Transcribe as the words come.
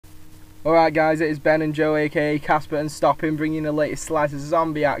Alright guys, it is Ben and Joe aka Casper and Stopping, bringing the latest slice of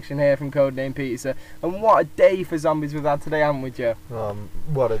zombie action here from CodeNamePizza. And what a day for zombies we've had today, haven't we, Joe?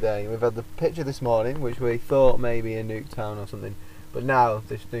 What a day. We've had the picture this morning, which we thought maybe a nuke town or something, but now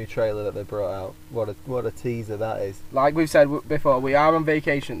this new trailer that they brought out, what a teaser that is. Like we've said before, we are on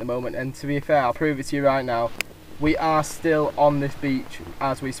vacation at the moment, and to be fair, I'll prove it to you right now, we are still on this beach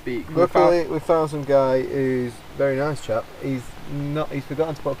as we speak. Luckily, we found some guy who's a very nice chap. He's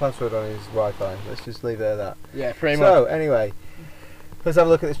forgotten to put a password on his Wi-Fi. Let's just leave it at that. Yeah, pretty much. So anyway, let's have a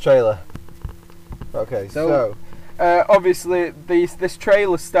look at this trailer. Okay, so obviously this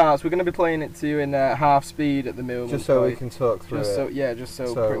trailer starts. We're going to be playing it to you in half speed at the moment. Just so we can talk through it. Just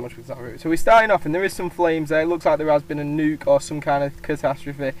so pretty much we can talk through it. So we're starting off, and there is some flames there. It looks like there has been a nuke or some kind of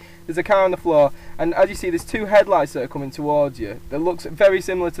catastrophe. There's a car on the floor, and as you see, there's two headlights that are coming towards you. That looks very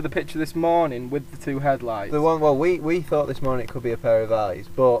similar to the picture this morning with the two headlights. The one, well, we thought this morning it could be a pair of eyes,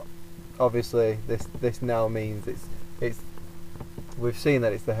 but obviously this now means it's. We've seen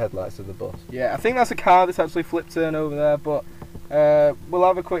that it's the headlights of the bus. Yeah, I think that's a car that's actually flipped turn over there, but we'll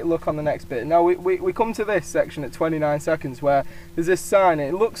have a quick look on the next bit. Now we come to this section at 29 seconds where there's this sign.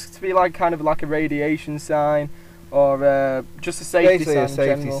 It looks to be like kind of like a radiation sign or just a safety sign. Basically a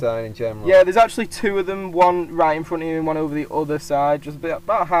safety sign in general. Yeah, there's actually two of them, one right in front of you and one over the other side, just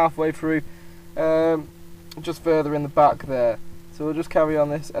about halfway through, just further in the back there. So we'll just carry on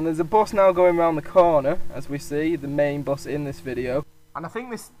this, and there's a bus now going around the corner, as we see, the main bus in this video. And I think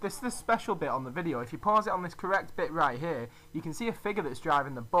this special bit on the video, if you pause it on this correct bit right here, you can see a figure that's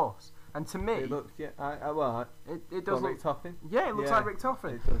driving the bus. And to me, it looks, it does look Rick Toffin. Yeah, it looks like Rick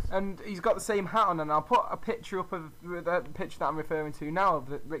Toffin. It does. And he's got the same hat on, and I'll put a picture up of the picture that I'm referring to now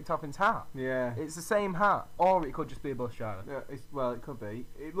of Rick Toffin's hat. Yeah. It's the same hat, or it could just be a bus driver. Yeah, well, it could be.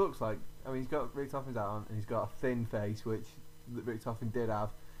 It looks like, I mean, he's got Rick Toffin's hat on, and he's got a thin face, which Rick Toffin did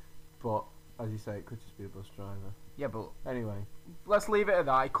have, but as you say, it could just be a bus driver. Yeah, but anyway, let's leave it at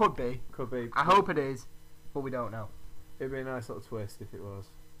that. It could be. Could be. I hope it is, but we don't know. It'd be a nice little twist if it was.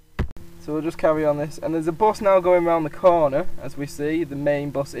 So we'll just carry on this, and there's a bus now going around the corner, as we see, the main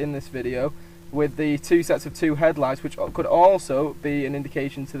bus in this video, with the two sets of two headlights, which could also be an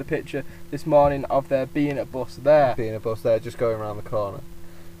indication to the picture this morning of there being a bus there. Being a bus there, just going around the corner.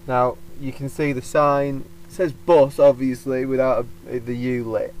 Now you can see the sign. It says bus, obviously, without the U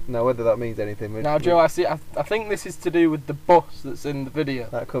lit. Now, whether that means anything. Now, Joe, I think this is to do with the bus that's in the video.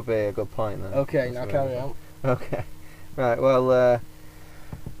 That could be a good point, then. Okay, now carry on. Okay. Right, well,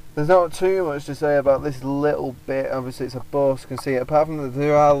 there's not too much to say about this little bit. Obviously, it's a bus. You can see it. Apart from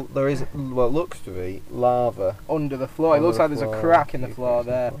that, there is what looks to be lava under the floor. It looks like there's a crack in the floor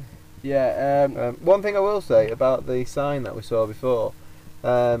there. Yeah. One thing I will say about the sign that we saw before.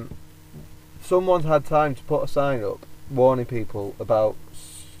 Someone's had time to put a sign up warning people about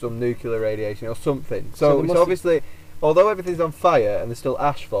some nuclear radiation or something. So it's obviously, although everything's on fire and there's still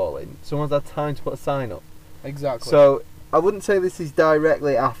ash falling, someone's had time to put a sign up. Exactly. So I wouldn't say this is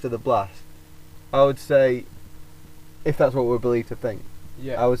directly after the blast. I would say, if that's what we're believed to think,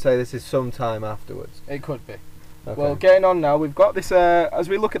 I would say this is sometime afterwards. It could be. Okay. Well, getting on now, we've got this, as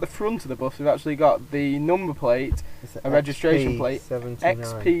we look at the front of the bus, we've actually got the number plate, a registration plate,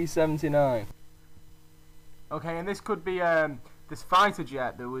 XP79. Okay, and this could be this fighter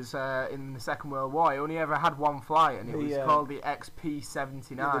jet that was in the Second World War. It only ever had one flight, and it was called the XP79.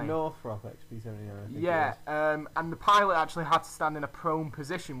 The Northrop XP79, I think. Yeah, and the pilot actually had to stand in a prone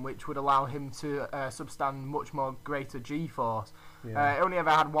position, which would allow him to substand much more greater G-force. Yeah. It only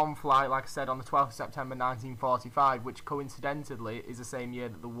ever had one flight, like I said, on the 12th of September 1945, which coincidentally is the same year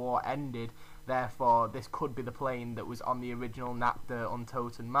that the war ended. Therefore, this could be the plane that was on the original NAPDA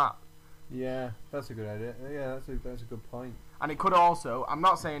Untoten map. Yeah, that's a good idea. Yeah, that's a good point. And it could also, I'm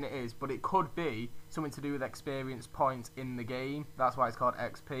not saying it is, but it could be something to do with experience points in the game. That's why it's called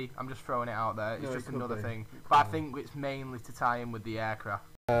XP. I'm just throwing it out there. It's just another thing. But I think it's mainly to tie in with the aircraft.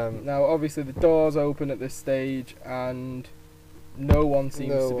 Now, obviously, the doors open at this stage, and no one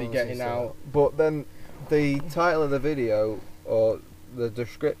seems to be getting out. But then the title of the video, or the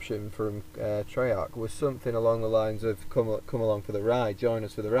description from Treyarch, was something along the lines of come along for the ride, join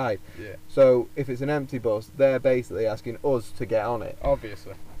us for the ride. Yeah. So if it's an empty bus, they're basically asking us to get on it.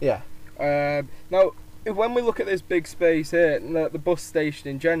 Obviously. Yeah. Now, when we look at this big space here, the bus station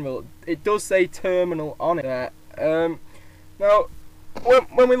in general, it does say terminal on it there. Now,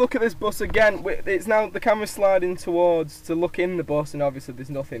 when we look at this bus again, it's now the camera's sliding towards to look in the bus, and obviously there's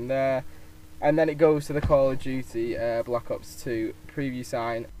nothing there. And then it goes to the Call of Duty Black Ops 2 preview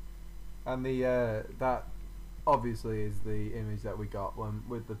sign. And that obviously is the image that we got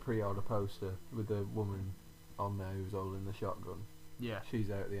with the pre-order poster with the woman on there who's holding the shotgun. Yeah. She's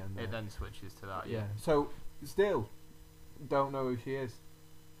there at the end. It then switches to that. Yeah. So still don't know who she is.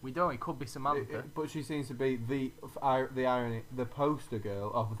 We don't. It could be Samantha. But she seems to be the irony, the poster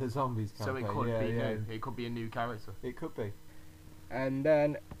girl of the zombies campaign. So it could be new. It could be a new character. It could be. And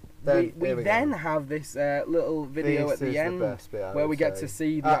then we then have this little video at the end where we get to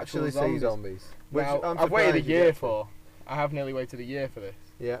see the actual zombies. Which now, I'm I've waited a year for. I have nearly waited a year for this.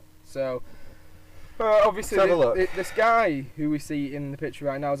 Yeah. So obviously this guy who we see in the picture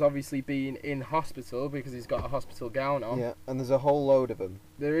right now has obviously been in hospital because he's got a hospital gown on. Yeah, and there's a whole load of them.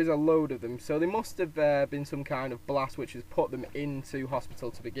 There is a load of them. So there must have been some kind of blast which has put them into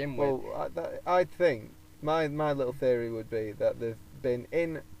hospital to begin with. Well, I think my little theory would be that they've been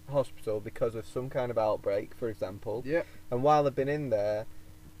in hospital because of some kind of outbreak, for example. Yeah. And while they've been in there,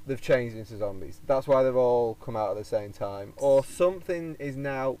 they've changed into zombies. That's why they've all come out at the same time. Or something is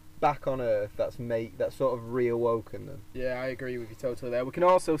now back on Earth that's sort of reawoken them. Yeah, I agree with you totally there. We can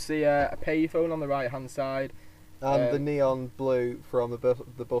also see a payphone on the right hand side. And the neon blue from the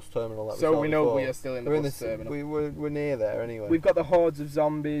bus terminal that we so saw we know before. we are still in the bus terminal. We're near there anyway. We've got the hordes of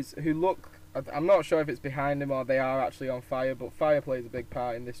zombies who look... I'm not sure if it's behind them or they are actually on fire, but fire plays a big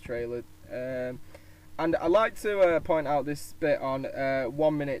part in this trailer. And I'd like to point out this bit on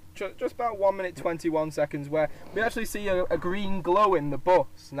 1 minute, just about 1 minute 21 seconds, where we actually see a green glow in the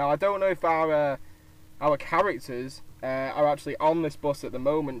bus. Now I don't know if our characters are actually on this bus at the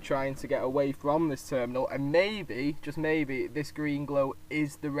moment trying to get away from this terminal, and maybe, just maybe, this green glow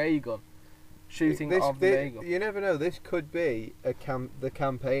is the ray gun. Shooting the ray gun. You never know, this could be the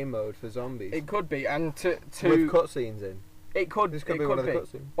campaign mode for zombies. It could be, and to with cutscenes in. This could be one of the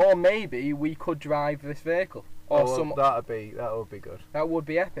cutscenes. Or maybe we could drive this vehicle. Or that would be good. That would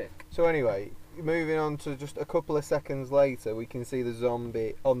be epic. So anyway, moving on to just a couple of seconds later, we can see the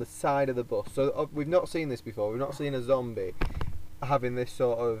zombie on the side of the bus. So we've not seen this before. We've not seen a zombie having this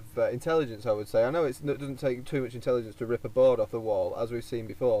sort of intelligence, I would say. I know it doesn't take too much intelligence to rip a board off the wall, as we've seen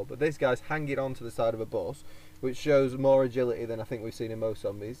before, but this guy's hanging onto the side of a bus, which shows more agility than I think we've seen in most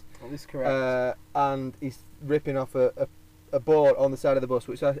zombies. That is correct. And he's ripping off a board on the side of the bus,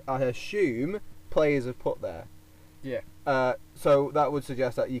 which I assume players have put there. Yeah. So that would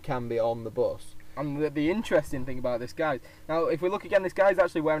suggest that you can be on the bus. And the interesting thing about this guy, now if we look again, this guy's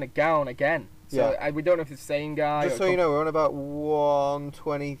actually wearing a gown again. So yeah. We don't know if it's the same guy. Just so you know, we're on about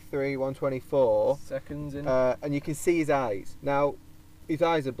 123, 124 seconds in. And you can see his eyes. Now, his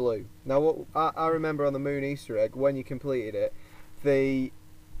eyes are blue. Now, what I remember on the Moon Easter egg, when you completed it, the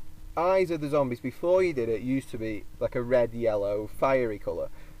eyes of the zombies before you did it used to be like a red, yellow, fiery colour.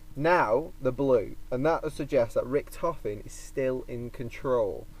 Now they're blue, and that suggests that Rick Toffin is still in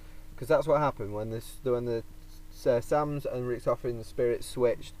control, because that's what happened when the Sam's and Rick Toffin's spirits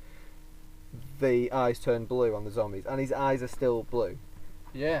switched. The eyes turned blue on the zombies, and his eyes are still blue.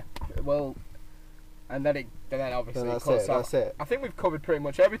 Yeah, well, and then obviously that's it. I think we've covered pretty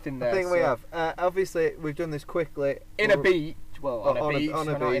much everything there. I think we have. Obviously, we've done this quickly. In a beach. Well, on a beach. I'm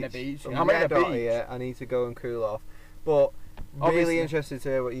in a beach. I'm in a beach. Here. I need to go and cool off. But really interested to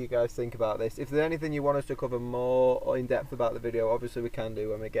hear what you guys think about this. If there's anything you want us to cover more in depth about the video, obviously we can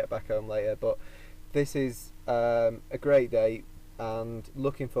do when we get back home later. But this is a great day, and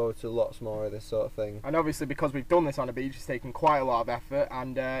looking forward to lots more of this sort of thing. And obviously, because we've done this on a beach, it's taken quite a lot of effort.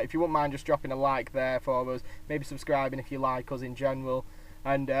 And if you wouldn't mind just dropping a like there for us, maybe subscribing if you like us in general,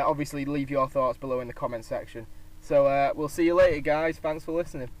 and obviously leave your thoughts below in the comment section. So we'll see you later, guys. Thanks for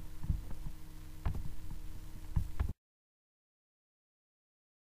listening.